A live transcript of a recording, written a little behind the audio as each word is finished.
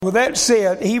With that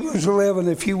said, Hebrews 11,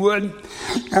 if you would,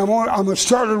 I'm going to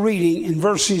start a reading in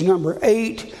verses number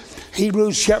 8,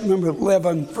 Hebrews chapter number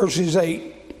 11, verses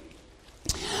 8.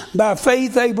 By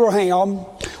faith Abraham,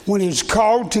 when he was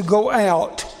called to go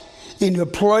out into a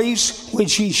place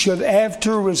which he should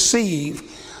after receive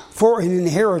for an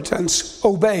inheritance,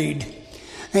 obeyed.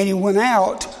 And he went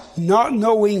out, not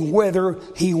knowing whither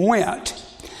he went.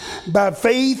 By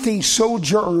faith he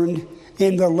sojourned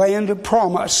in the land of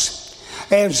promise,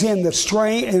 as in a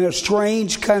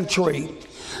strange country,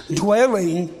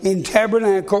 dwelling in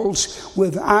tabernacles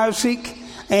with Isaac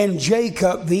and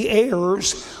Jacob, the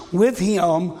heirs with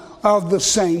him of the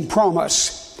same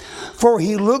promise. For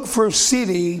he looked for a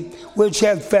city which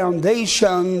had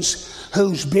foundations,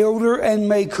 whose builder and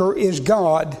maker is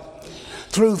God.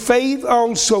 Through faith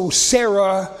also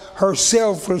Sarah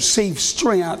herself received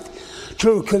strength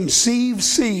to conceive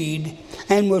seed,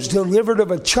 and was delivered of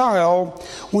a child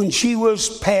when she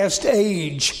was past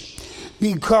age,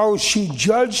 because she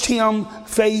judged him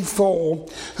faithful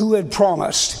who had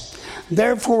promised.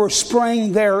 Therefore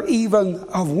sprang there even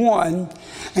of one,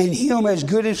 and him as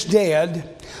good as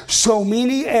dead, so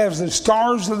many as the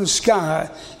stars of the sky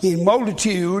in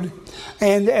multitude,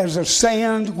 and as the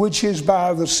sand which is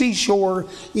by the seashore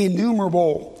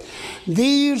innumerable.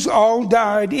 These all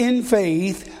died in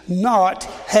faith, not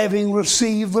having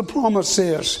received the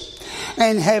promises,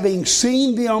 and having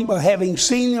seen them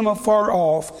afar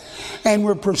off, and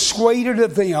were persuaded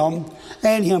of them,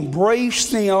 and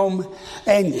embraced them,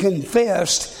 and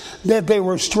confessed that they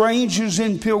were strangers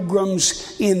and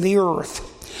pilgrims in the earth.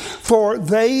 For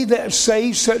they that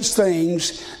say such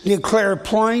things declare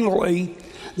plainly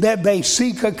that they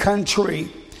seek a country.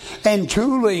 And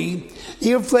truly,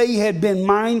 if they had been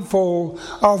mindful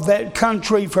of that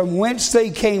country from whence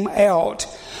they came out,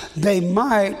 they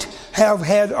might have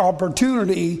had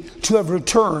opportunity to have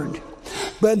returned.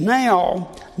 But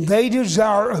now they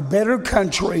desire a better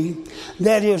country,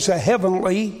 that is a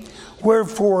heavenly,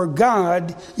 wherefore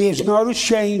God is not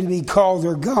ashamed to be called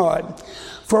their God,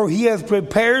 for he hath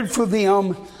prepared for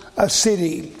them a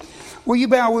city. Will you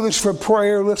bow with us for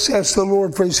prayer? Let's ask the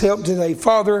Lord for his help today.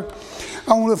 Father,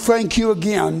 I want to thank you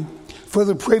again for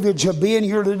the privilege of being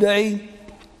here today,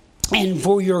 and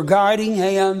for your guiding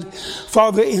hand,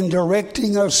 Father, in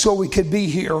directing us so we could be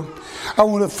here. I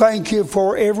want to thank you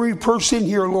for every person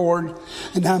here, Lord,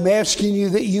 and I'm asking you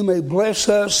that you may bless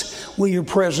us with your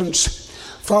presence.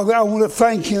 Father, I want to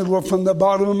thank you, Lord, from the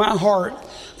bottom of my heart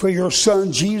for your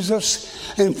son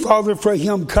Jesus, and Father, for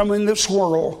him coming this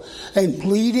world and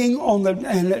bleeding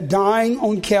and dying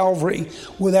on Calvary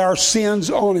with our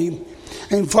sins on him.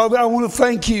 And Father, I want to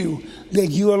thank you that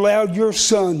you allowed your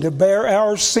son to bear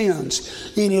our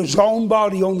sins in his own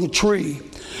body on the tree.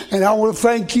 And I want to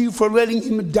thank you for letting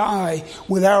him die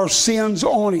with our sins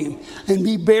on him and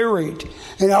be buried.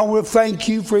 And I want to thank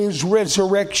you for his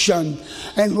resurrection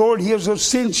and, Lord, his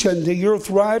ascension to your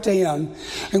right hand.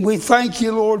 And we thank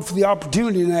you, Lord, for the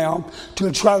opportunity now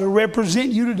to try to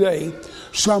represent you today.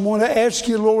 So I'm going to ask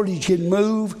you, Lord, that you can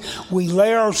move. We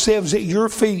lay ourselves at your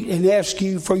feet and ask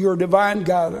you for your divine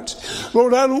guidance.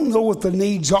 Lord, I don't know what the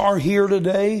needs are here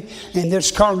today in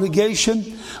this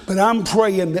congregation, but I'm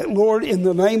praying that, Lord, in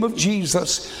the name of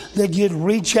Jesus, that you'd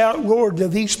reach out, Lord, to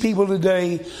these people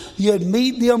today. You'd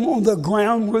meet them on the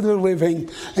ground where they're living,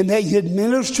 and that you'd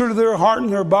minister to their heart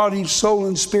and their body, soul,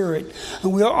 and spirit.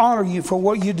 And we'll honor you for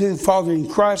what you do, Father, in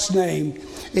Christ's name.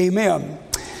 Amen.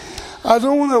 I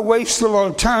don't want to waste a lot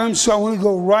of time, so I want to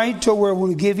go right to where I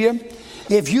want to give you.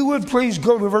 If you would please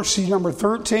go to verse number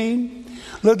 13.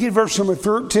 Look at verse number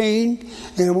 13,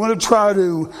 and I want to try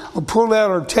to pull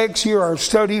out our text here, our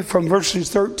study from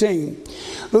verses 13.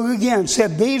 Look again, it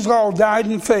said, these all died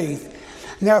in faith.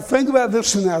 Now think about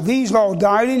this now. These all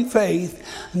died in faith,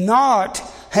 not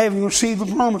having received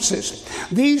the promises.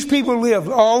 These people lived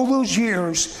all those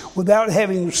years without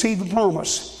having received the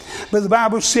promise. But the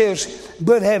Bible says,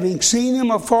 but having seen them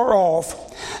afar off,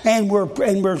 and were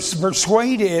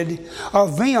persuaded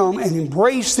of them and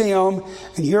embraced them.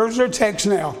 And here's our text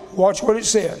now. Watch what it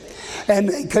said. And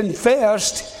they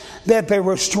confessed that they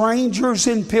were strangers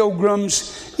and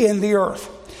pilgrims in the earth.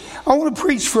 I want to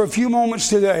preach for a few moments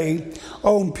today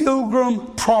on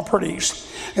pilgrim properties.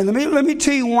 And let me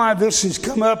tell you why this has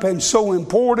come up and so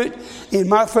important in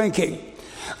my thinking.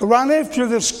 Right after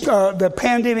the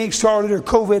pandemic started, or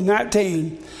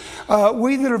COVID-19,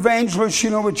 we that are evangelists,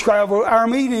 we travel. Our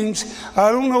meetings,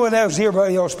 I don't know what happens to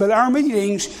everybody else, but our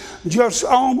meetings just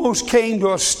almost came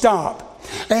to a stop.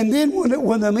 And then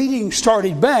when the meeting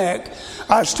started back,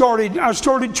 I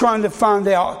started trying to find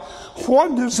out,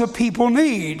 what does the people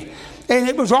need? And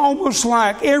it was almost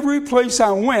like every place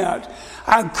I went,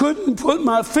 I couldn't put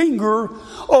my finger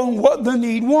on what the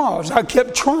need was. I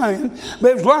kept trying,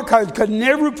 but it was like I could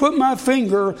never put my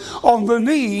finger on the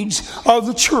needs of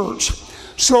the church.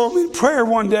 So I'm in prayer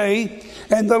one day,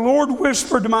 and the Lord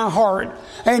whispered to my heart,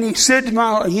 and He said to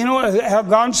my heart, you know how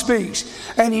God speaks,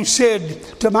 and He said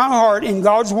to my heart in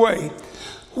God's way,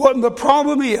 what the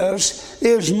problem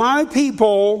is my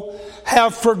people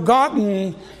have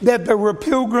forgotten that there were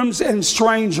pilgrims and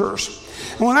strangers.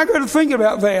 And when I got to think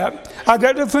about that, I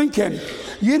got to thinking,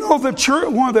 you know, the church,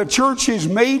 one of the church's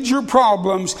major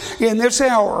problems in this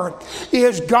hour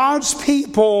is God's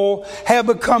people have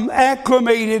become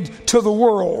acclimated to the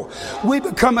world. We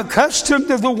become accustomed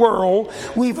to the world.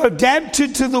 We've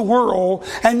adapted to the world,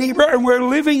 and we're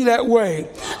living that way.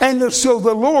 And so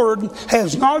the Lord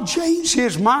has not changed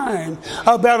His mind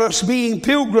about us being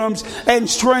pilgrims and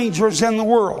strangers in the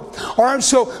world. All right,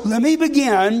 so let me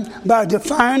begin by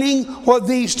defining what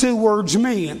these two words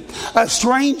mean. A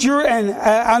stranger, and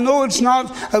I know it's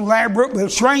not elaborate, but a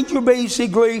stranger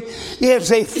basically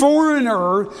is a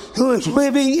foreigner who is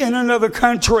living in another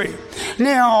country.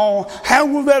 Now, how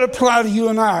will that apply to you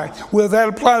and I? Will that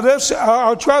apply to us?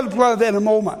 I'll try to apply that in a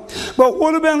moment. But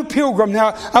what about a pilgrim?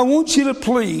 Now, I want you to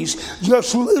please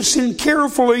just listen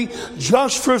carefully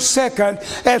just for a second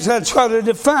as I try to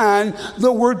define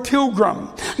the word pilgrim.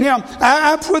 Now,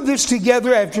 I put this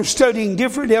together after studying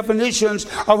different definitions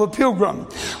of a pilgrim.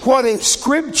 What a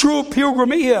scriptural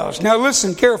pilgrim is. Now,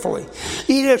 listen carefully.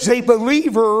 It is a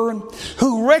believer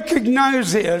who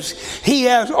recognizes he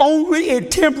has only a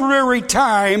temporary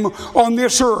time on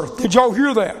this earth. Did y'all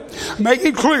hear that? Make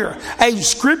it clear. A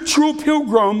scriptural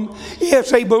pilgrim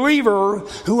is a believer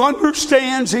who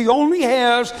understands he only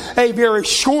has a very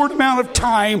short amount of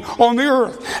time on the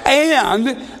earth. And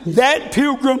that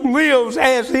pilgrim lives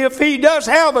as if he does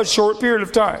have a short period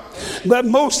of time. But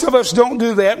most of us don't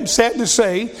do that. I'm sad to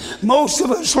say. Most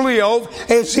of us live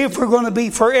as if we're going to be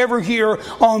forever here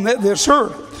on this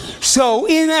earth. So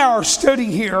in our study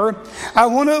here,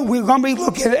 we're going to be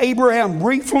looking at Abraham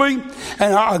briefly,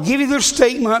 and I'll give you the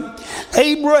statement.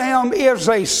 Abraham is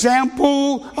a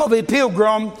sample of a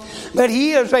pilgrim, but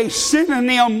he is a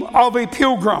synonym of a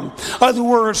pilgrim. In other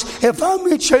words, if I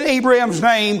mention Abraham's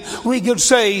name, we could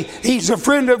say he's a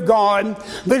friend of God,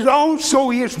 but also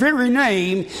his very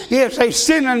name is a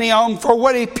synonym for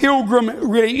what a pilgrim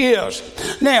really is.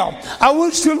 Now, I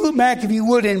want us to look back, if you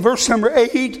would, in verse number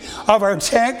 8 of our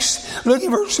text. Look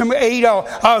at verse number 8.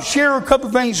 I'll share a couple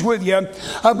of things with you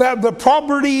about the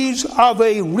properties of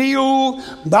a real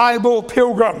Bible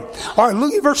pilgrim. All right,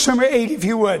 look at verse number 8, if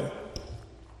you would.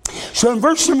 So in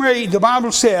verse number 8, the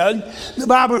Bible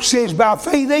says, by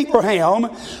faith Abraham,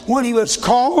 when he was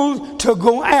called to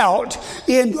go out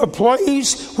in the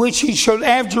place which he should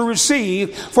after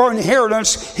receive for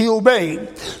inheritance, he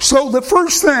obeyed. So the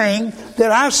first thing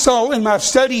that I saw in my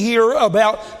study here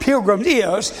about pilgrims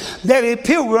is that a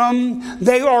pilgrim,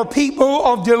 they are people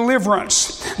of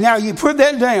deliverance. Now you put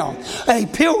that down.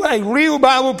 A real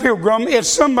Bible pilgrim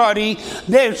is somebody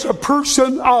that is a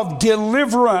person of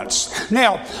deliverance.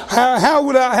 Now, how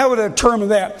would I term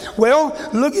that? Well,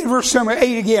 look at verse number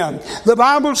 8 again. The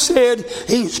Bible said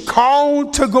he's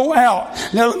called to go out.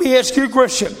 Now let me ask you a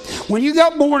question. When you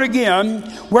got born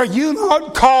again, were you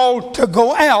not called to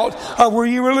go out of where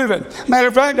you were living? Matter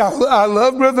of fact, I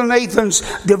love Brother Nathan's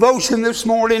devotion this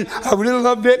morning. I really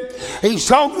loved it. He's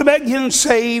talking about getting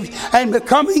saved and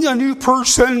becoming a new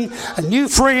person, new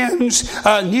friends,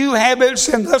 new habits,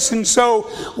 and thus and so.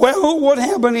 Well, what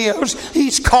happened is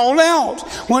he's called out.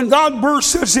 When God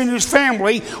bursts us in His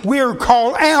family, we're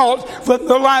called out from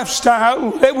the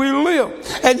lifestyle that we live.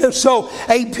 And so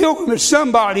a pilgrim is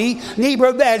somebody,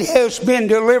 neighbor, that has been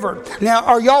delivered. Now,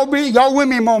 are y'all with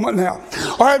me a moment now?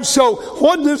 All right, so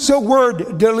what does the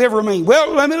word deliver mean?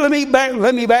 Well, let me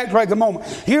backtrack a moment.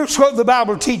 Here's what the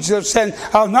Bible teaches us, and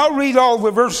I'll not read all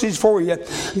the verses for you,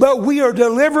 but we are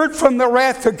delivered from the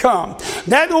wrath to come.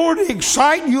 That ought to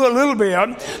excite you a little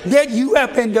bit, that you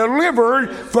have been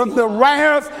delivered from the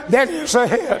wrath that is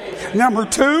ahead. Number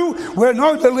 2, we're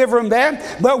not delivering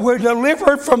that, but we're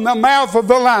delivered from the mouth of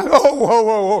the lion.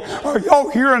 Oh, are y'all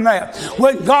hearing that?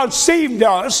 When God saved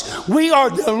us, we are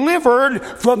delivered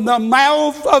from the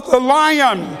mouth of the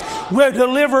lion. We're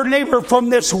delivered, neighbor, from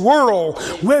this world.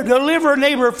 We're delivered,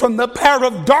 neighbor, from the power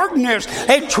of darkness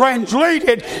and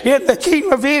translated in the kingdom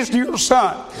dream of his dear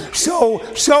son.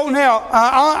 So now,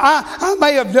 I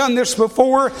may have done this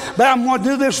before, but I'm going to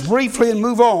do this briefly and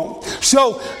move on.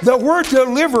 So the word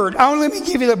delivered, let me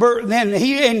give you the verse. Then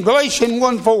in Galatians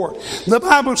 1:4, the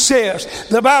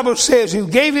Bible says, who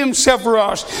gave himself for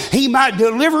us, he might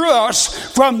deliver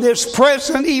us from this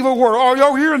present evil world. Are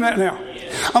y'all hearing that now?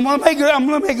 I'm going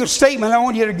to make a statement. I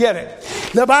want you to get it.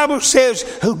 The Bible says,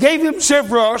 who gave himself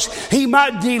for us, he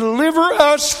might deliver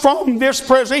us from this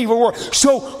present evil world.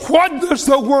 So what does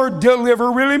the word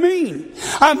deliver really mean?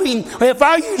 I mean, if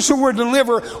I use the word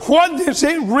deliver, what does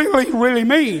it really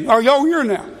mean? Are y'all here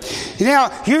now? Now,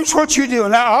 here's what you do.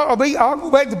 Now, I'll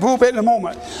go back to the pulpit in a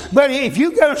moment. But if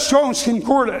you got a Strong's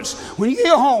Concordance, when you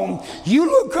get home, you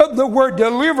look up the word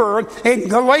deliver in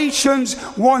Galatians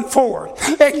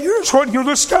 1:4. And here's what you'll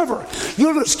discover.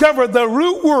 You'll discover the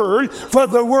root word for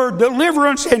the word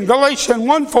deliverance in Galatians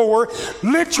 1:4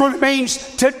 literally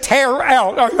means to tear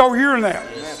out. Are y'all hearing that?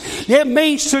 It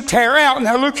means to tear out.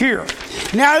 Now look here.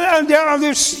 Now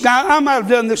I might have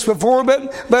done this before,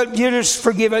 but you just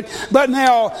forgive it. But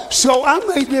now, so I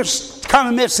made this kind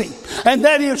of messy. And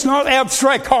that is not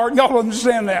abstract art. Y'all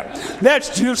understand that?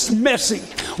 That's just messy.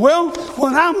 Well,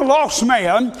 when I'm a lost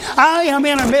man, I am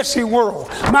in a messy world.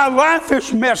 My life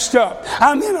is messed up.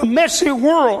 I'm in a messy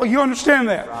world. You understand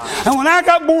that? And when I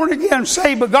got born again,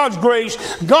 saved by God's grace,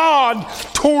 God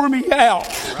tore me out.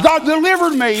 God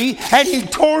delivered me, and he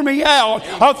tore me out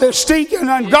of the stinking,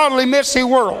 ungodly, messy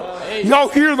world. Y'all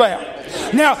hear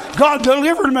that? Now, God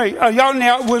delivered me. Y'all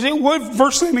now, was it what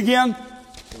verse name again?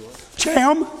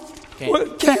 Cam.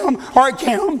 Cam. All right,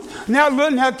 Cam.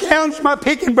 Now Cam's my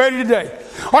picking buddy today.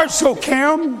 All right, so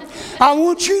Cam, I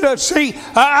want you to see,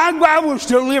 I was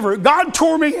delivered. God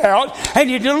tore me out, and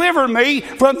he delivered me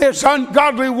from this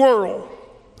ungodly world.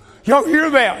 Y'all hear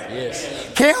that?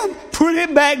 Yes. Cam, put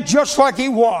it back just like it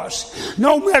was.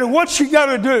 No matter what you got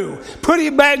to do, put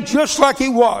it back just like it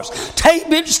was. Tape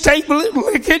it, staple it,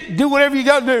 lick it, do whatever you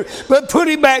got to do, but put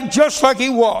it back just like it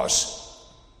was.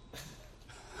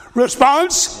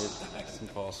 Response? It's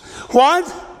impossible. What?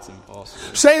 It's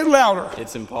impossible. Say it louder.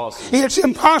 It's impossible. It's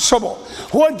impossible.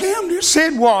 What Cam just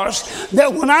said was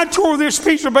that when I tore this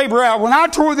piece of paper out, when I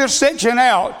tore this section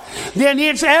out, then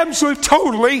it's absolutely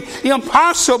totally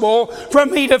impossible for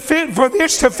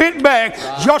this to fit back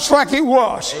just like it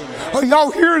was. Are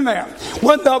y'all hearing that?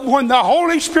 When the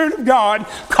Holy Spirit of God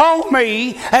called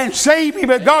me and saved me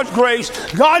by God's grace,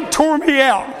 God tore me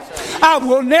out. I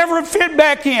will never fit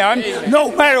back in,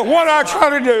 no matter what I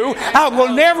try to do. I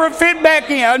will never fit back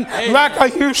in like I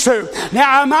used to.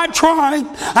 Now, I might try.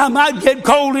 I might get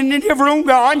cold and indifferent on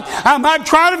God. I might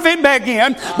try to fit back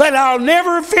in, but I'll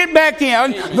never fit back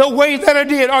in the way that I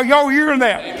did. Are y'all hearing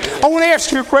that? I want to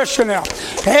ask you a question now.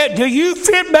 Do you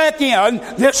fit back in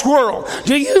this world?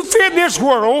 Do you fit this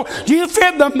world? Do you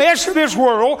fit the mess of this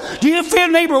world? Do you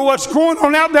fit, neighbor, what's going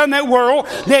on out there in that world?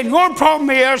 Then your problem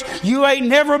is you ain't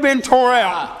never been tore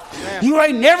out. You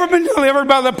ain't never been delivered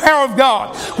by the power of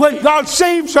God. When God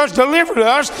saves us, delivers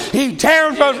us, he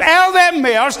tears us out of that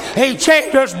mess. He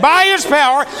changed us by his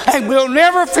power, and we'll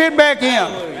never fit back in.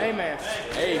 Amen.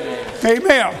 Amen.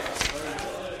 Amen.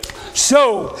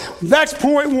 So, that's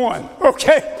point one.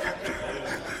 Okay?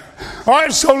 All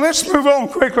right, so let's move on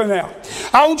quickly now.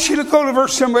 I want you to go to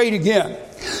verse number 8 again.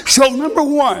 So, number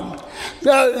one,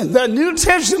 the New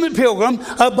Testament pilgrim,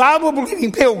 a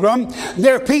Bible-believing pilgrim,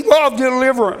 they're people of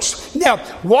deliverance. Now,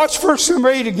 watch verse number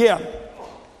 8 again.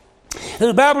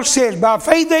 The Bible says, by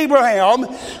faith Abraham,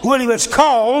 when he was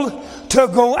called to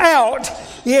go out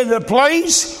in the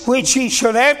place which he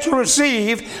should have to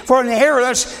receive for an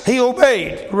inheritance, he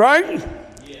obeyed. Right?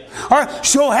 Yeah. All right,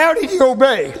 so how did he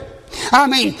obey? I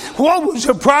mean, what was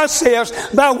the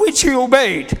process by which he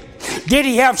obeyed? Did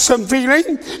he have some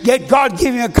feeling? Did God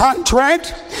give him a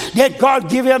contract? Did God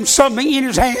give him something in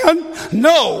his hand?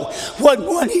 No.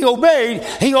 When he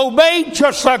obeyed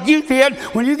just like you did.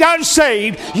 When you got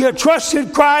saved, you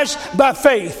trusted Christ by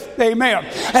faith. Amen.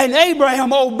 And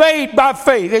Abraham obeyed by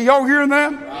faith. Are y'all hearing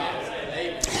that?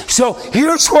 So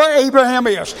here's where Abraham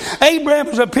is. Abraham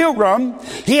is a pilgrim.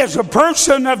 He is a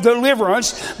person of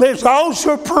deliverance, but he's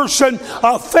also a person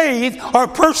of faith, or a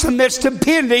person that's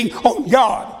depending on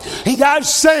God. He got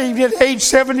saved at age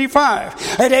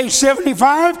 75. At age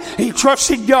 75, he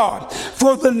trusted God.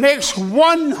 For the next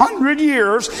 100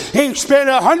 years, he spent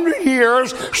 100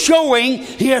 years showing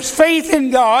his faith in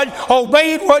God,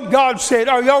 obeying what God said.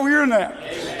 Are y'all hearing that?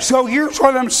 Amen. So here's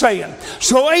what I'm saying.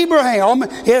 So Abraham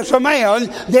is a man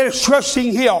that is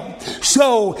trusting him.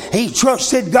 So he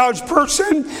trusted God's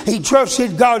person, he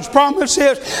trusted God's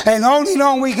promises, and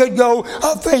on we could go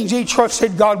of things he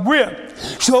trusted God with.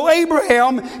 So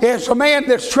Abraham is a man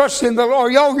that's trusting the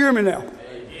Lord. Y'all hear me now?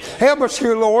 Help us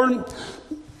here, Lord.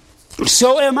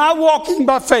 So am I walking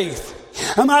by faith?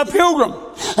 Am I a pilgrim?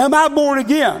 Am I born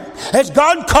again? Has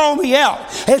God called me out?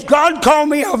 Has God called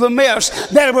me out of the mess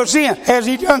that I was in? Has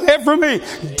He done that for me?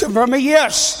 For me,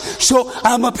 yes. So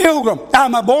I'm a pilgrim.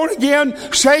 I'm a born again,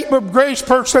 saved by grace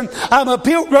person. I'm a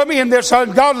pilgrim in this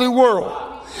ungodly world.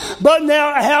 But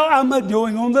now, how am I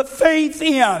doing on the faith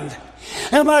end?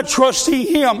 Am I trusting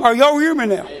Him? Are y'all hearing me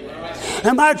now?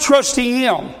 Am I trusting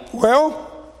Him? Well,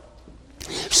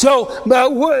 so,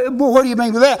 but what do you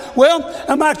mean by that? Well,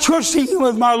 am I trusting Him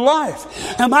with my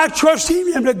life? Am I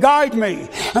trusting Him to guide me?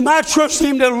 Am I trusting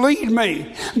Him to lead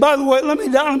me? By the way, let me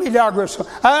digress.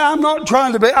 I'm not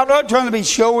trying to be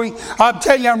showy. I'm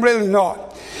telling you, I'm really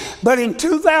not. But in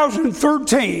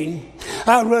 2013,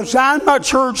 I resigned my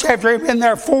church after I've been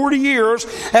there 40 years,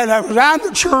 and I resigned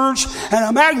the church, and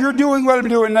I'm out here doing what I'm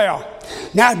doing now.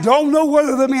 Now, I don't know what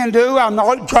other men do. I'm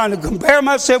not trying to compare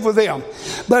myself with them.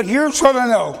 But here's what I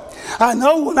know. I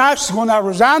know when I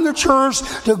resigned the church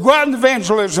to go out in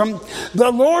evangelism,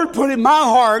 the Lord put in my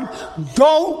heart,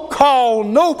 don't call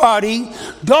nobody,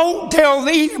 don't tell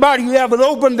anybody you have an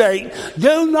open date,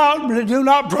 do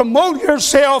not promote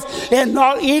yourself in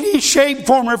not any shape,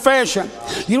 form, or fashion.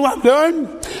 You know what I've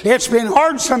done? It's been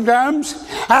hard sometimes.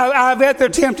 I've had the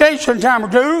temptation a time or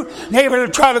two, maybe to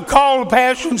try to call the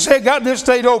pastor and say, got this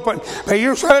date open. But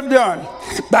here's what I've done.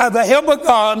 By the help of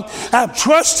God, I've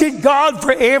trusted God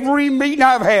for every meeting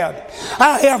I've had.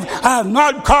 I've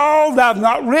not called, I've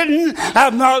not written,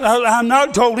 I've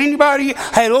not told anybody I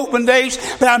had open days,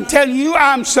 but I'm telling you,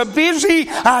 I'm so busy,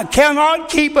 I cannot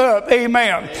keep up.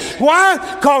 Amen. Why?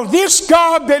 Because this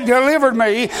God that delivered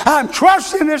me, I'm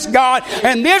trusting this God,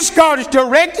 and this God is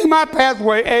directing my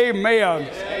pathway. Amen.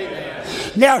 Amen.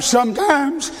 Now,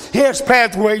 sometimes His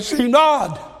pathways seem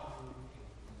odd.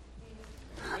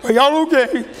 Are y'all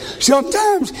okay?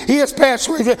 Sometimes His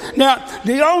pathways. Now,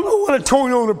 do y'all know what a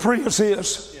Toyota Prius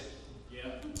is?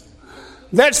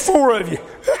 That's 4 of you.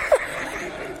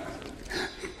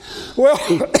 Well,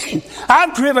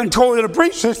 I've driven Toyota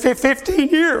Priuses for 15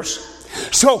 years.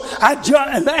 So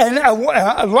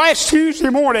last Tuesday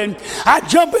morning, I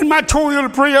jumped in my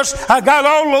Toyota Prius. I got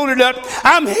all loaded up.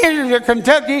 I'm headed to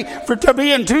Kentucky to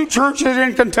be in 2 churches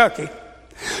in Kentucky.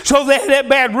 So they had that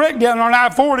bad wreck down on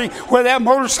I-40 where that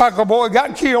motorcycle boy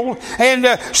got killed,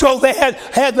 and so they had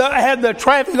the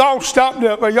traffic all stopped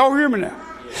up. Are y'all hear me now?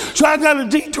 So I got a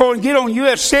detour and get on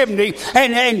US 70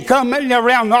 and come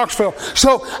around Knoxville.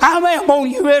 So I'm on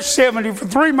US 70 for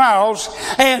 3 miles,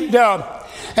 and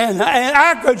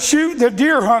I could shoot the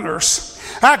deer hunters.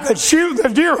 I could shoot the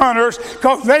deer hunters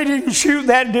because they didn't shoot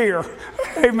that deer.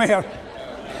 Amen.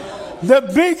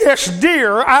 The biggest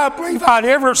deer I believe I'd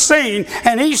ever seen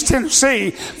in East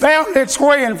Tennessee found its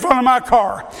way in front of my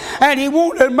car. And he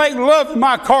wanted to make love to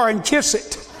my car and kiss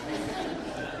it.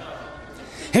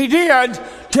 He did,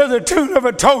 to the tune of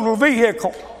a total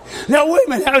vehicle. Now, wait a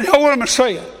minute. I know what I'm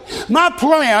saying. My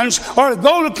plans are to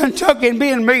go to Kentucky and be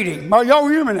in meeting. Are y'all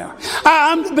hear me now?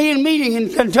 I'm to be in meeting in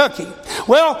Kentucky.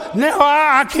 Well, now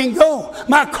I can go.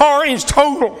 My car is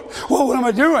total. Well, what am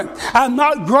I doing? I'm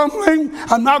not grumbling.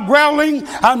 I'm not growling.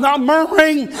 I'm not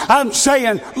murmuring. I'm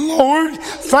saying, Lord,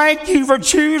 thank you for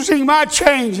choosing my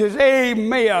changes.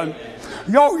 Amen.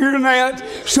 Y'all hearing that?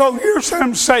 So here's what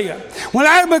I'm saying. When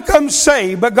I become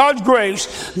saved by God's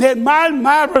grace, then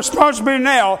my responsibility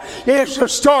now is to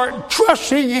start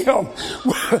trusting Him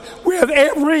with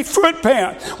every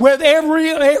footprint, with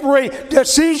every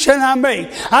decision I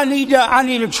make. I need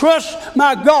to trust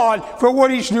my God for what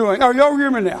He's doing. Are y'all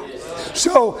hearing me now?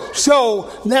 So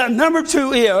now, number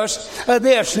 2 is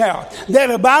this now, that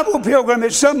a Bible pilgrim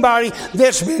is somebody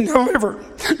that's been delivered.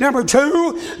 Number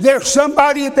 2, there's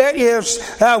somebody that is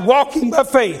walking by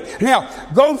faith. Now,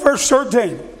 go to verse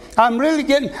 13. I'm really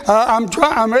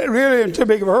in too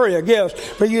big of a hurry, I guess,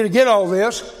 for you to get all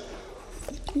this.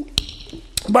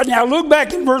 But now look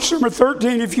back in verse number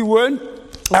 13, if you would,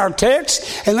 our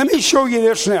text, and let me show you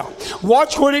this now.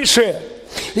 Watch what it said.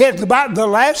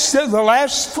 The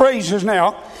last phrases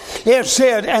now, it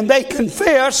said, and they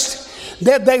confessed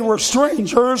that they were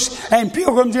strangers and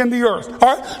pilgrims in the earth.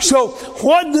 All right? So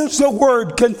what does the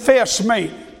word confess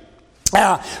mean?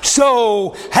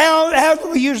 So how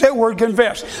do we use that word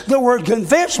confess? The word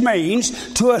confess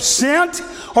means to assent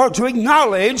or to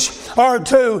acknowledge or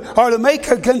to make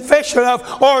a confession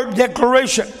of or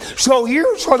declaration. So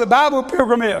here's what the Bible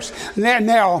pilgrim is.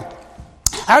 Now,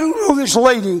 I don't know this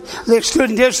lady that stood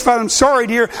and testified. I'm sorry,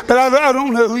 dear, but I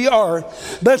don't know who you are.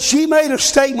 But she made a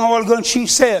statement a while ago, and she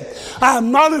said,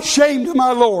 I'm not ashamed of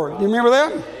my Lord. You remember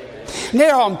that?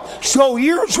 Now, so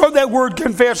here's what that word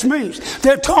confess means.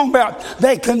 They're talking about,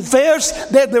 they confess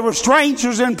that there were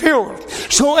strangers and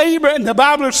pilgrims. So Abraham, the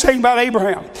Bible is saying about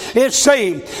Abraham, it's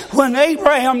saying, when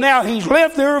Abraham now, he's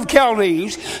left there of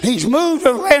Chaldees, he's moved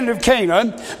to the land of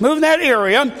Canaan, moved in that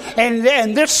area,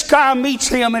 and this guy meets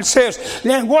him and says,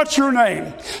 then what's your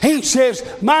name? He says,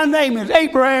 my name is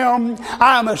Abraham,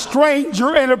 I'm a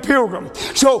stranger and a pilgrim.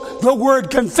 So the word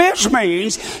confess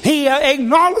means he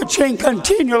acknowledging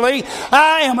continually,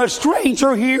 I am a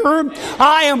stranger here,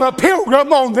 I am a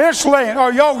pilgrim on this land.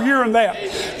 Are y'all hearing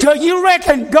that? Do you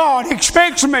reckon God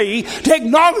expects me to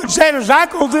acknowledge that as I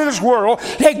go through this world,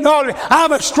 to acknowledge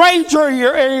I'm a stranger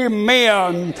here,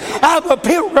 amen. I'm a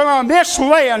pilgrim on this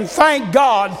land, thank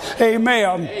God,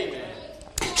 amen.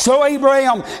 So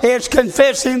Abraham is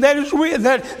confessing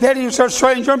that he's a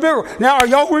stranger and pilgrim. Now, are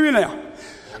y'all with me now?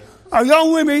 Are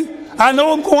y'all with me? I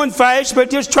know I'm going fast, but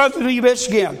just try to do your best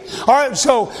again. All right,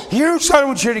 so here's what I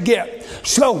want you to get.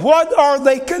 So what are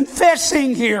they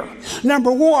confessing here?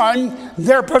 Number one,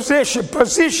 their position.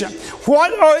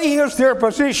 What is their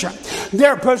position?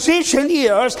 Their position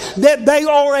is that they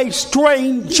are a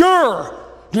stranger.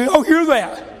 Do you hear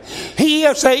that? He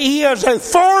is a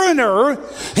foreigner.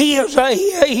 He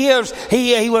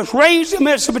was raised in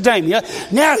Mesopotamia.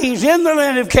 Now he's in the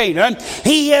land of Canaan.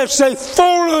 He is a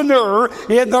foreigner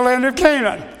in the land of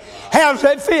Canaan. How's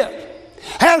that fit?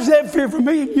 How's that fit for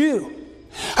me and you?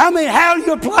 I mean, how do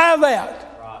you apply that?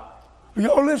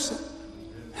 Y'all listen.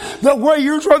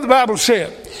 Here's what the Bible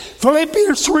said.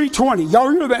 Philippians 3:20.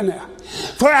 Y'all hear that now?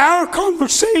 For our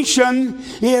conversation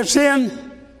is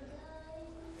in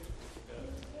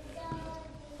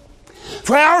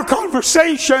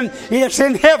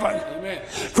heaven, amen,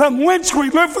 from whence we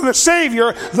look for the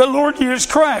Savior, the Lord Jesus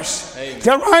Christ. Amen. Is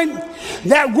that right?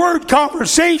 That word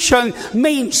conversation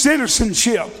means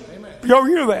citizenship. Amen. Y'all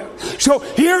hear that? So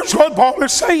here's what Paul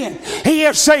is saying. He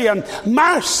is saying,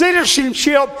 my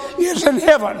citizenship is in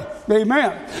heaven.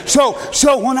 Amen. So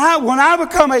when I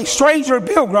become a stranger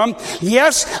pilgrim,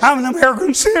 yes, I'm an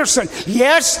American citizen.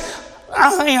 Yes,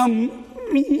 I am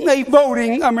a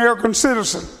voting American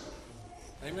citizen.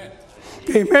 Amen.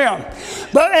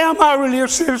 But am I really a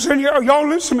citizen here? Y'all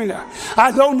listen to me now. I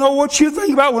don't know what you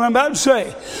think about what I'm about to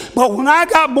say. But when I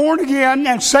got born again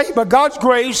and saved by God's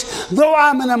grace, though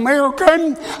I'm an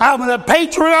American, I'm a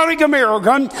patriotic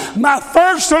American, my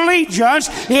first allegiance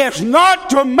is not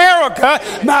to America.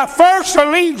 My first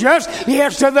allegiance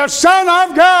is to the Son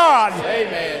of God.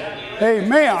 Amen.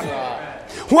 Amen.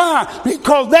 Why?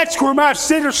 Because that's where my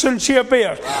citizenship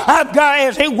is. I've got,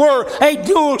 as it were, a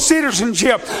dual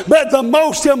citizenship. But the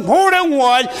most important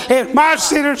one is my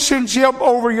citizenship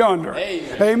over yonder.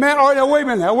 Amen. Amen. All right, now wait a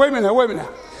minute.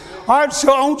 All right,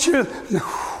 so I want you to,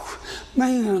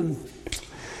 man,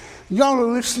 y'all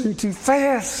are listening too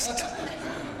fast.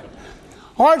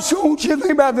 All right, so I want you to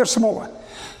think about this more.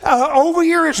 Over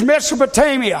here is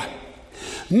Mesopotamia.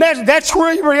 That's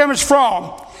where Abraham is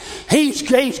from. He's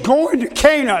going to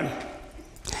Canaan.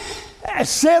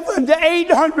 700 to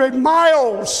 800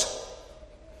 miles.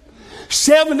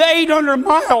 700 to 800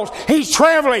 miles. He's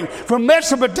traveling from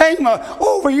Mesopotamia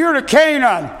over here to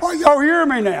Canaan. Are y'all hearing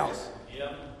me now?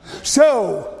 Yep.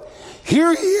 So,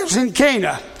 here he is in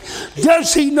Canaan.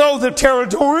 Does he know the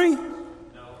territory?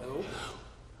 No.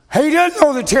 He doesn't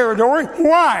know the territory.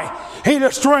 Why? He's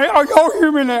a stranger. Are y'all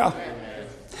hearing me now?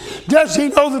 Does he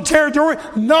know the territory?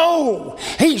 No.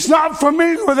 He's not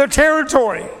familiar with the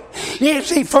territory. Is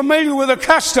he familiar with the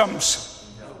customs?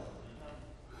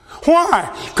 Why?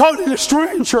 Because he's a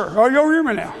stranger. Are you hearing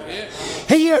me now?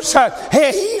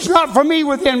 He's not familiar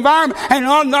with the environment and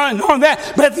on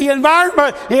that, but the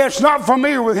environment is not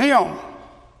familiar with him.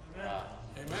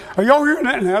 Are y'all hearing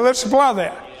that now? Let's apply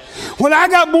that. When I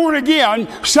got born again,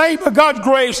 saved by God's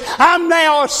grace, I'm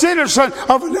now a citizen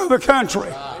of another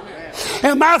country.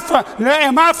 Am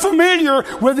I familiar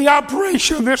with the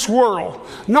operation of this world?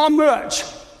 Not much.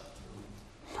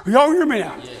 Y'all hear me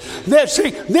now? Yes.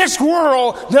 This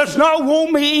world does not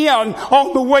want me in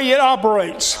on the way it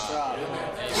operates.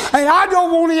 And I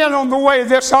don't want in on the way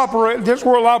this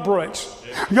world operates.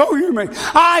 Y'all hear me?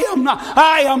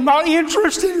 I am not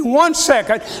interested in 1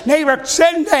 second neither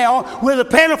sitting down with a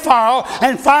pedophile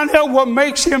and find out what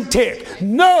makes him tick.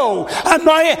 No, I'm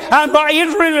not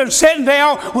interested in sitting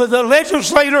down with a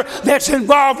legislator that's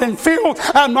involved in filth.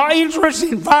 I'm not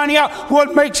interested in finding out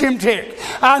what makes him tick.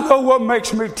 I know what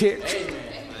makes me tick.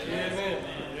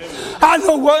 I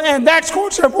know what, and that's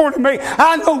what's important to me.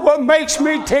 I know what makes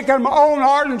me tick in my own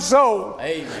heart and soul.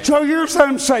 Amen. So here's what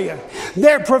I'm saying.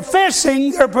 They're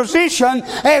professing their position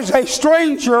as a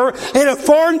stranger in a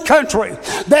foreign country.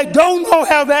 They don't know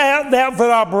how that outfit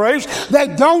operates. They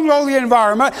don't know the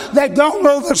environment. They don't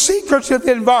know the secrets of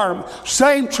the environment.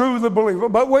 Same true of the believer.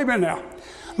 But wait a minute now.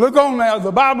 Look on now.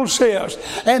 The Bible says,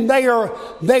 and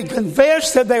they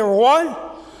confess that they are what?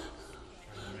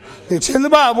 It's in the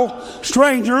Bible.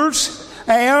 Strangers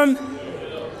and...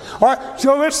 All right,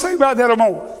 so let's think about that a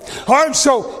moment. All right,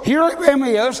 so here Abraham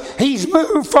is. He's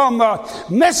moved from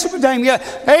Mesopotamia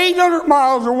 800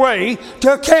 miles away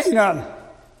to Canaan.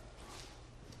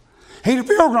 He's a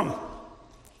pilgrim.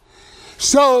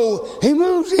 So he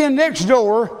moves in next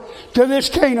door to this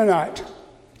Canaanite.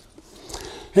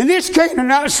 And this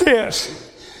Canaanite says,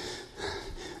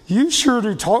 "You sure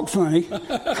do talk funny."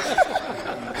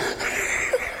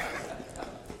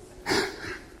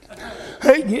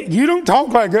 Hey, you don't talk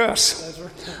like us.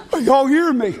 Y'all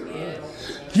hear me?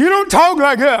 You don't talk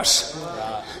like us.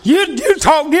 You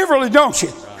talk differently, don't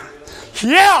you?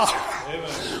 Yeah.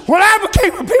 When I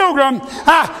became a pilgrim,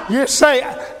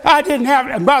 I didn't have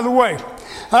it. And by the way,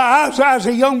 I was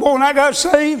a young boy when I got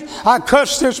saved. I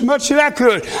cussed as much as I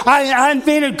could. I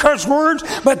invented curse words,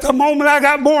 but the moment I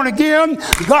got born again,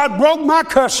 God broke my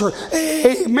cusser.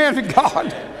 Amen to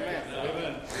God.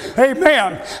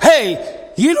 Amen. Hey,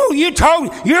 you know,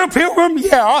 you're a pilgrim,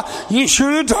 yeah, you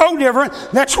should talk different.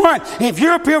 That's right. If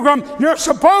you're a pilgrim, you're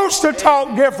supposed to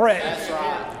talk different. That's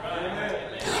right.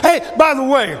 Hey, by the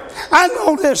way, I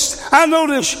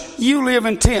notice you live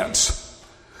in tents.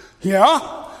 Yeah,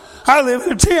 I live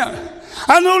in a tent.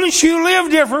 I notice you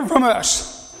live different from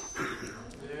us.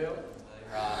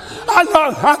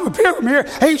 I'm a pilgrim here.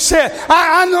 He said,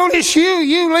 I notice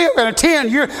you live in a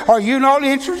tent. Are you not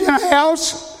interested in a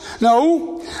house?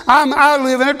 No, I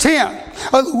live in a tent.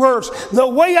 In other words, the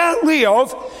way I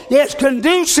live is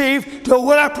conducive to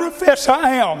what I profess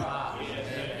I am.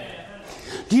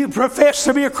 Do you profess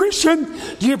to be a Christian?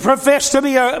 Do you profess to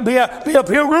be a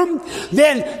pilgrim?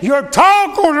 Then your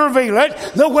talk will reveal it.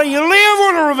 The way you live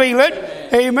will reveal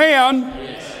it.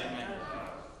 Amen.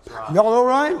 Y'all all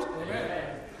right?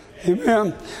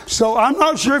 Amen. So I'm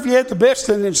not sure if you had the best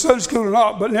in Sunday school or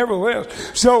not, but nevertheless.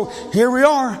 So here we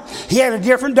are. He had a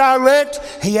different dialect.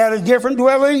 He had a different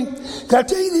dwelling. Got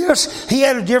to tell you this. He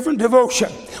had a different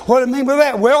devotion. What do I mean by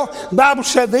that? Well, the Bible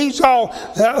said these all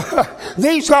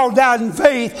died in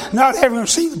faith, not having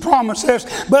received the promises,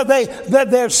 but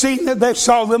they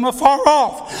saw them afar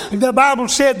off. The Bible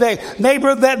said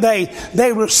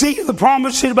they received the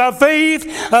promises by faith.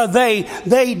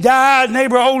 They died and they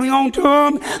were holding on to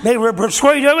them. They were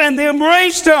persuaded and they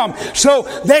embraced them. So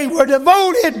they were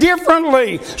devoted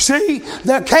differently. See,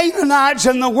 the Canaanites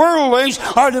and the worldlings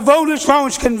are devoted as long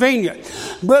as convenient.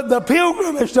 But the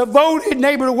pilgrim is devoted,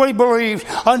 neighbor, to what he believes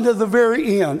unto the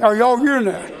very end. Are y'all hearing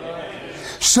that?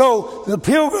 So the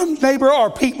pilgrim, neighbor,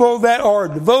 are people that are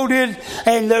devoted,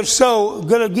 and so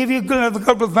going to give you another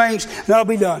couple of things, and I'll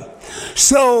be done.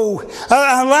 So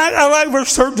I like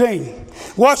verse 13.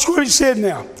 Watch what he said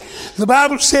now. The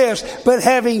Bible says, "But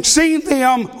having seen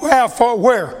them,"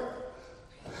 where?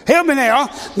 Help me now.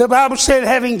 The Bible said,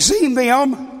 "Having seen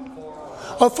them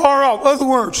afar off." In other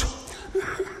words,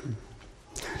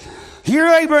 here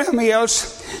Abraham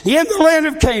is in the land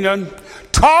of Canaan,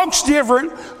 talks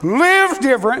different, lives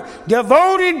different,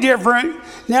 devoted different.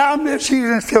 Now I'm just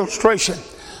using this illustration.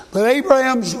 But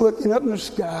Abraham's looking up in the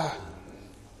sky.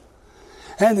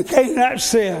 And the Canaanite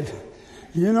said,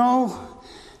 "You know,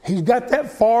 he's got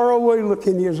that faraway look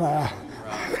in his eye."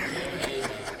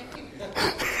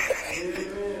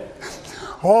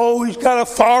 Oh, he's got a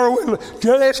faraway look.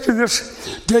 Just ask you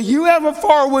this. Do you have a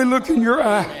faraway look in your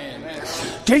eye?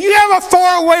 Do you have a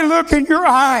faraway look in your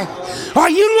eye? Are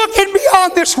you looking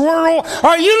beyond this world?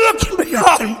 Are you looking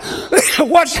beyond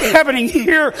what's happening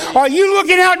here? Are you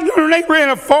looking out at your neighbor in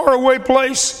a faraway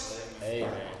place?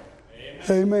 Amen.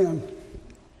 Amen.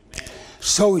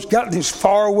 So he's got this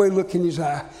faraway look in his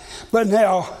eye. But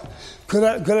now, could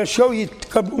I show you a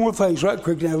couple more things right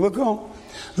quick now? Look on.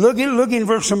 Look in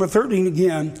verse number 13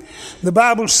 again. The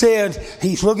Bible said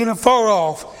he's looking afar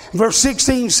off. Verse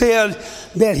 16 said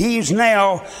that he's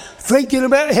now thinking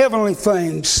about heavenly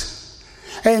things.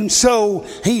 And so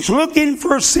he's looking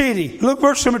for a city. Look,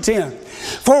 verse number 10.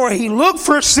 "For he looked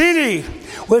for a city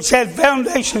which had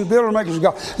foundation, builder, makers of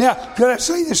God." Now, could I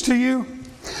say this to you?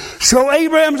 So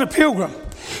Abraham's a pilgrim.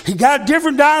 He got a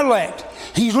different dialect.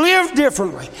 He lived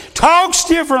differently, talks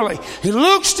differently, he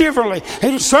looks differently,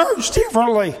 he discerns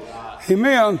differently.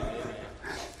 Amen.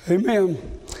 Amen.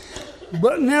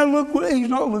 But now look, he's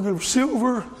not looking for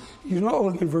silver, He's not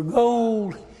looking for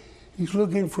gold. He's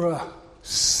looking for a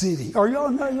city. Are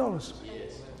y'all listening?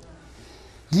 Yes.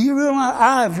 Do you realize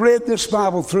I have read this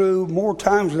Bible through more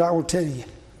times than I will tell you?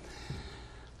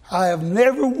 I have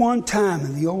never one time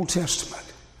in the Old Testament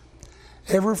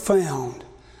ever found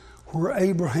where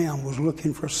Abraham was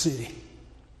looking for a city.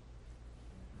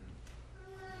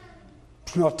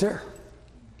 It's not there.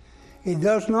 It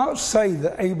does not say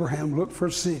that Abraham looked for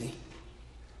a city.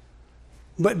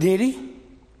 But did he?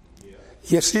 Yeah.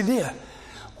 Yes, he did.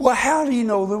 Well, how do you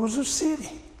know there was a city?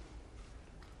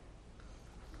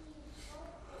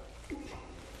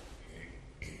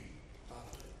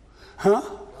 Huh?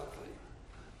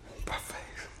 By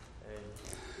faith.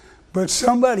 But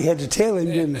somebody had to tell him,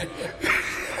 didn't they?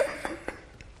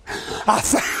 I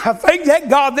think that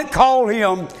God that called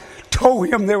him told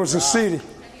him there was a city.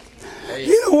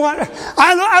 You know what?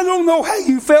 I don't know how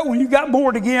you felt when you got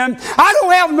born again. I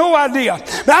don't have no idea.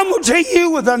 But I'm going to tell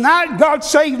you, with the night God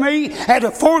saved me as a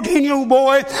 14-year-old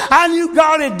boy, I knew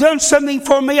God had done something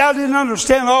for me. I didn't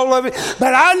understand all of it.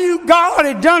 But I knew God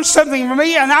had done something for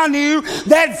me, and I knew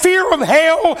that fear of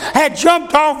hell had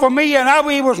jumped off of me, and I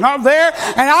was not there.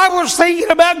 And I was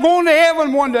thinking about going to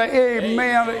heaven one day.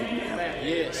 Amen. Amen.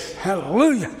 Yes.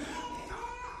 Hallelujah.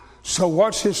 So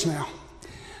watch this now.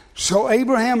 So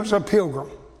Abraham is a pilgrim.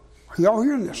 Are y'all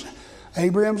hearing this?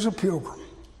 Abraham's a pilgrim.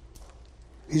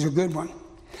 He's a good one.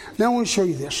 Now I want to show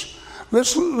you this.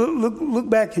 Let's look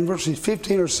back in verses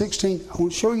 15 or 16. I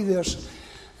want to show you this,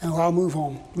 and I'll move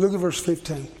on. Look at verse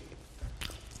 15.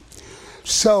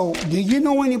 So, do you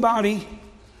know anybody,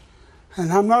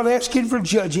 and I'm not asking for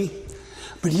judging,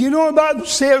 but do you know anybody that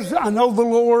says, I know the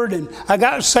Lord, and I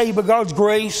got saved by God's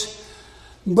grace,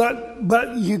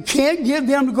 but you can't get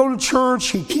them to go to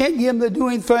church. You can't get them to do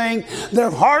anything. Their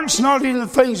heart's not in the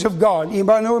things of God.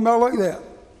 Anybody know anybody like that?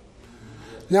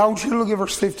 Now I want you to look at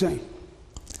verse 15.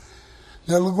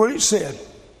 Now look what it said.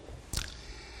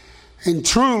 And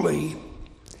truly,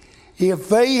 if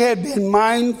they had been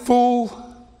mindful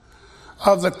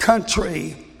of the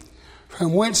country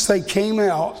from whence they came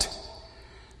out,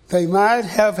 they might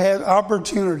have had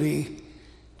opportunity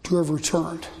to have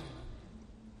returned.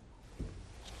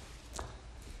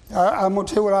 I'm going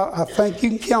to tell you what I think you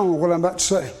can count on what I'm about to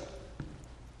say.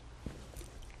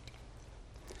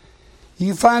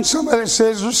 You find somebody that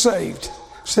says they're saved,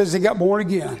 says they got born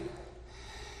again,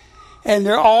 and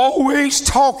they're always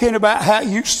talking about how it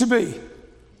used to be.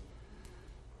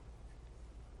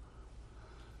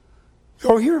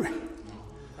 Y'all hear me?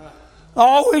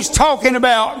 Always talking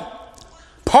about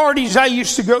parties I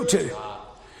used to go to,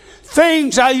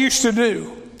 things I used to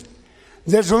do.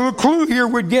 There's a little clue here,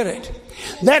 we'd get it.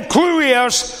 That clue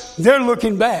is they're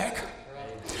looking back.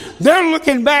 They're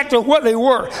looking back to what they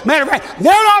were. Matter of fact,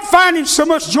 they're not finding so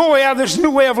much joy out of this new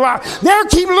way of life. They're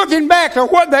keep looking back to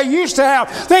what they used to have,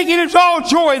 thinking it's all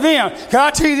joy then. Can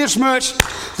I tell you this much?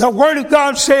 The Word of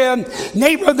God said,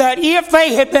 neighbor, that if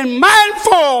they had been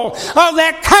mindful of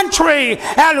that country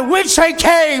out of which they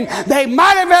came, they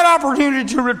might have had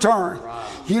opportunity to return.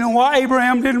 You know why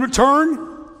Abraham didn't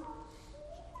return?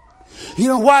 You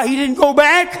know why he didn't go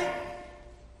back?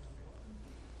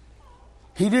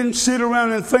 He didn't sit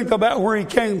around and think about where he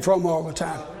came from all the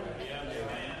time.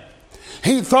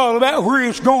 He thought about where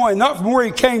he's going, not from where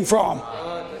he came from.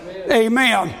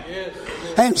 Amen.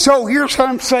 And so here's what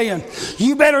I'm saying.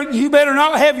 You better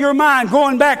not have your mind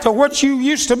going back to what you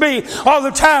used to be all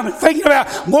the time and thinking about,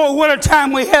 boy, what a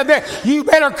time we had there. You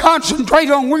better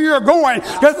concentrate on where you're going,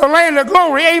 to the land of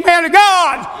glory. Amen to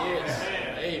God.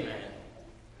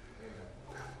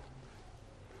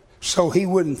 So he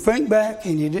wouldn't think back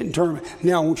and he didn't turn back.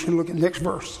 Now I want you to look at the next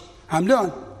verse. I'm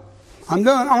done.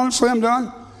 Honestly, I'm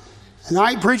done. And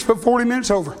I ain't preached but 40 minutes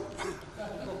over.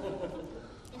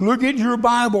 Look at your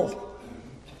Bible.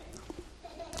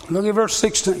 Look at verse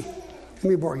 16. Let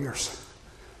me borrow yours.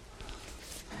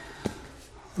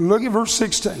 Look at verse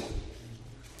 16.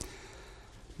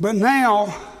 But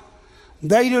now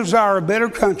they desire a better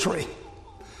country,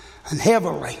 and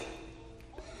heavenly.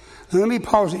 Now let me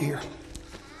pause it here.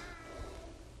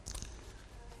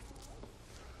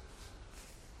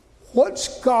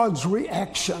 What's God's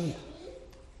reaction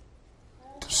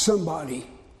to somebody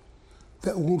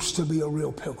that wants to be a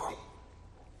real pilgrim?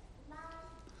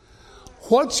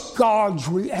 What's God's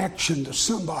reaction to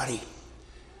somebody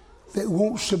that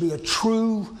wants to be a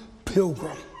true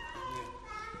pilgrim?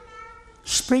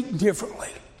 Speak differently.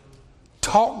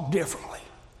 Talk differently.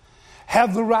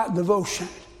 Have the right devotion.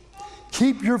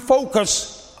 Keep your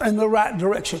focus in the right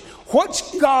direction.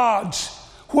 What's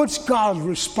God's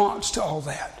response to all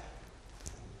that?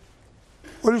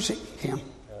 What is it, Kim?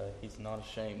 He's not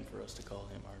ashamed for us to call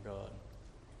him our God.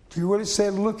 Do you know what it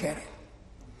said? Look at it.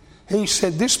 He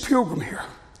said, this pilgrim here,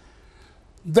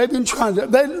 they've been trying to,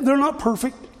 they're not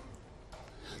perfect.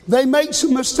 They make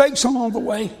some mistakes along the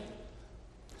way.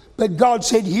 But God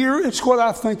said, here is what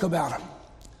I think about them.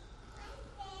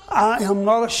 I am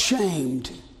not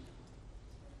ashamed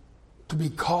to be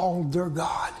called their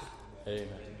God. Amen.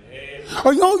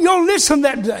 Oh, you'll listen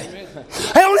that day.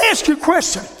 I'll ask you a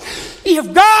question.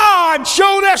 If God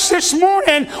showed us this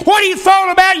morning what He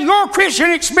thought about your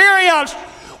Christian experience,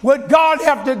 would God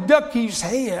have to duck His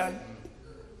head?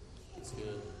 That's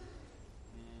good.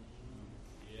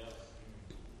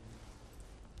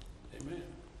 Amen.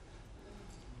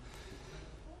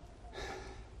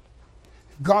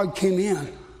 God came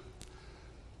in.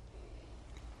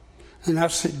 And I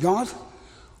said, God,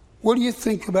 what do you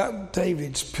think about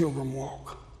David's pilgrim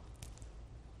walk?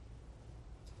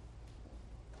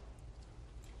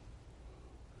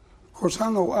 Of course,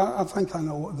 I think I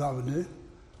know what God would do.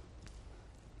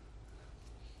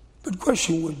 But the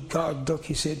question, would God duck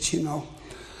his head? You know,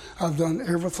 I've done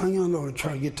everything I know to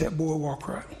try to get that boy walk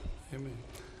right. Amen.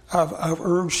 I've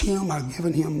urged him. I've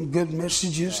given him good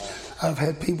messages. I've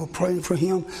had people praying for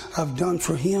him. I've done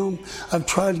for him. I've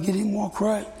tried to get him walk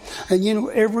right. And you know,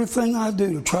 everything I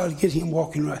do to try to get him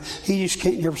walking right, he just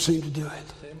can't never seem to do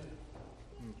it.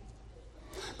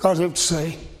 God have to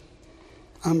say,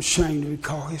 I'm ashamed to be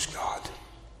called his God.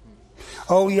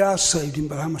 Oh yeah, I saved him,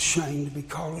 but I'm ashamed to be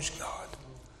called his God.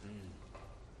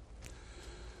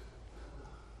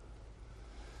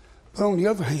 But on the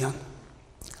other hand,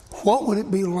 what would it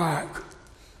be like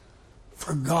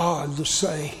for God to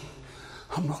say,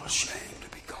 I'm not ashamed to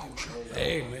be called your God?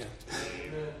 Amen.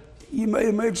 You may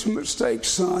have made some mistakes,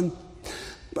 son,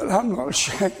 but I'm not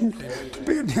ashamed to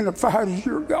be identified as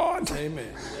your God.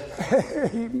 Amen.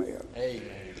 Amen.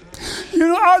 Amen. You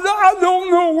know, I don't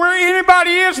know where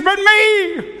anybody is but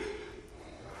me.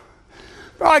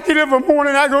 I get up in the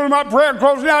morning, I go to my prayer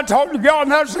closet, and I talk to God,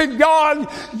 and I say, God,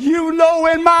 you know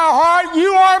in my heart,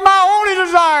 you are my only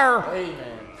desire.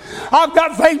 Amen. I've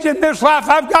got faith in this life.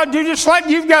 I've got to do just like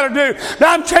you've got to do. But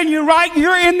I'm telling you right,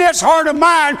 you're in this heart of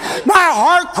mine. My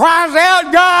heart cries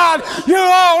out, God, you're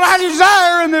all I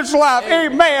desire in this life.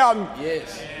 Amen.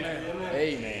 Yes.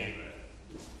 Amen.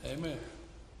 Amen.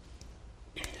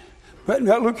 But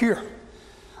now look here.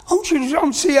 I want you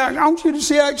to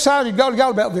see how excited God got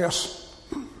about this.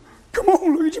 Come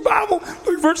on, look at your Bible.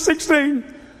 Look at verse 16.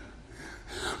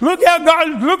 Look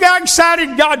how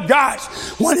excited God got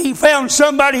when he found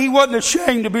somebody he wasn't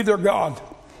ashamed to be their God.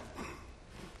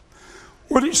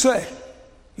 What did he say?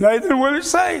 Nathan, what did it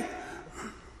say?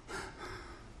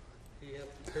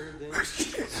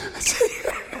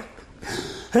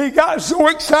 He got so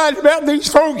excited about these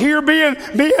folk here being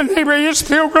his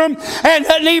pilgrim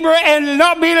and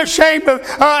not being ashamed of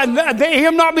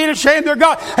him not being ashamed of their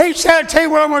God. He said, "I tell you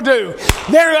what I'm going to do.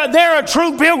 They're a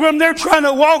true pilgrim. They're trying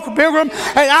to walk a pilgrim,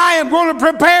 and I am going to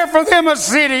prepare for them a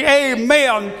city."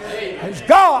 Amen. Praise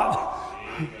God.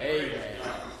 Amen.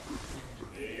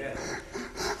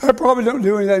 I probably don't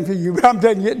do anything for you, but I'm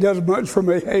telling you, it does much for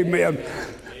me. Amen.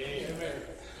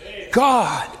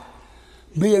 God,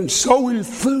 being so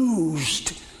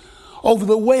enthused over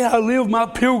the way I live my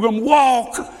pilgrim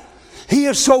walk, he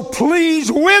is so pleased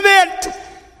with it.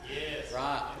 Yes.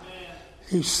 Right.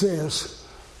 He says,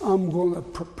 I'm going to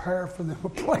prepare for them a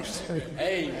place.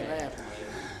 Amen.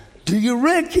 Do you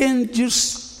reckon,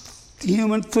 just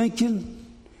human thinking,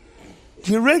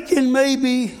 do you reckon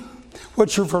maybe,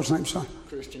 what's your first name, son?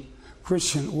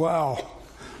 Christian, wow.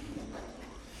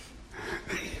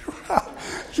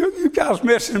 You guys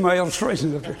messing my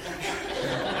illustrations up here.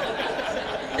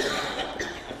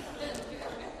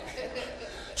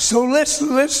 So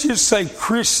let's just say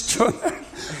Christian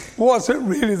wasn't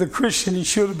really the Christian he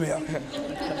should have been.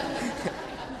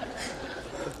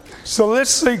 So let's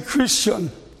say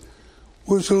Christian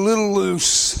was a little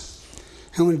loose.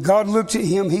 And when God looked at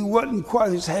him, he wasn't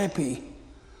quite as happy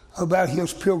about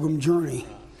his pilgrim journey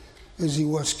as he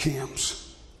was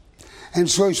Cam's. And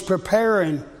so he's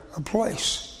preparing a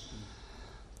place.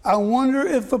 I wonder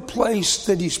if the place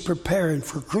that he's preparing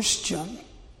for Christian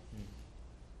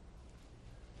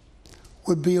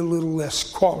would be a little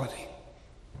less quality.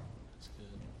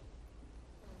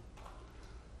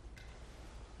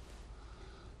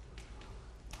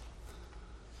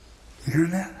 You hear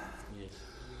that?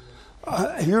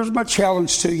 Yes. Here's my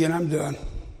challenge to you, and I'm done.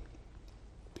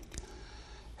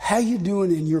 How you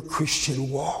doing in your Christian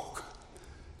walk?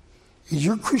 Is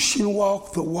your Christian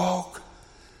walk the walk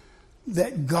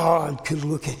that God could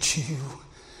look at you,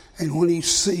 and when he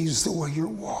sees the way you're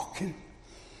walking,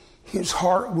 his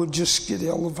heart would just get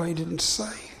elevated and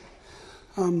say,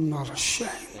 I'm not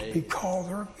ashamed to be called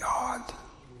their God.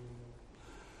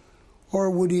 Or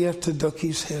would he have to duck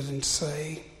his head and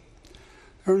say,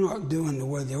 they're not doing the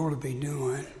way they ought to be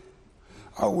doing.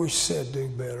 I always said do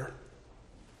better.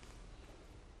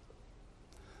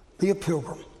 Be a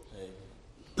pilgrim.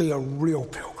 Be a real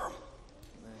pilgrim.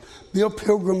 Be a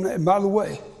pilgrim. And by the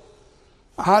way,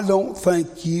 I don't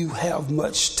think you have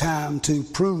much time to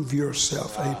prove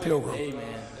yourself a pilgrim.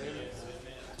 Amen.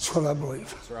 That's what I believe.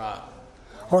 That's right.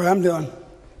 All right, I'm done.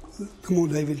 Come on,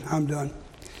 David, I'm done.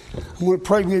 I'm going to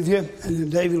pray with you, and then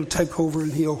David will take over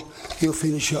and he'll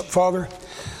finish up. Father,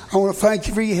 I want to thank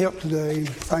you for your help today.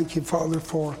 Thank you, Father,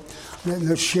 for letting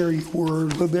us share your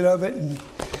word, a little bit of it.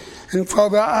 And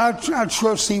Father, I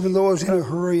trust, even though I was in a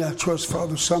hurry, I trust,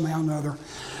 Father, somehow or another,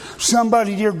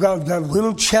 somebody, dear God, got a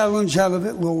little challenge out of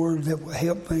it, Lord, that will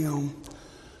help them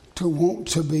to want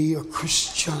to be a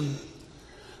Christian.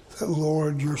 That,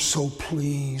 Lord, you're so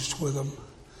pleased with them.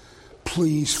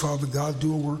 Please, Father God,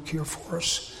 do a work here for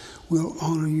us. We'll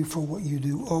honor you for what you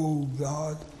do. Oh,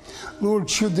 God. Lord,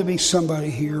 should there be somebody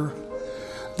here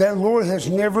that, Lord, has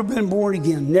never been born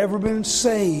again, never been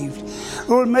saved.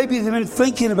 Lord, maybe they've been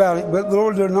thinking about it, but,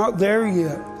 Lord, they're not there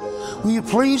yet. Will you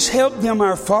please help them,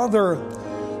 our Father,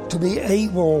 to be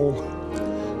able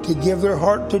to give their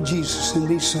heart to Jesus and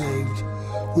be saved.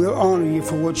 We'll honor you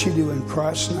for what you do in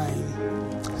Christ's name.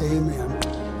 Amen.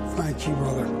 Thank you,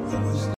 brother.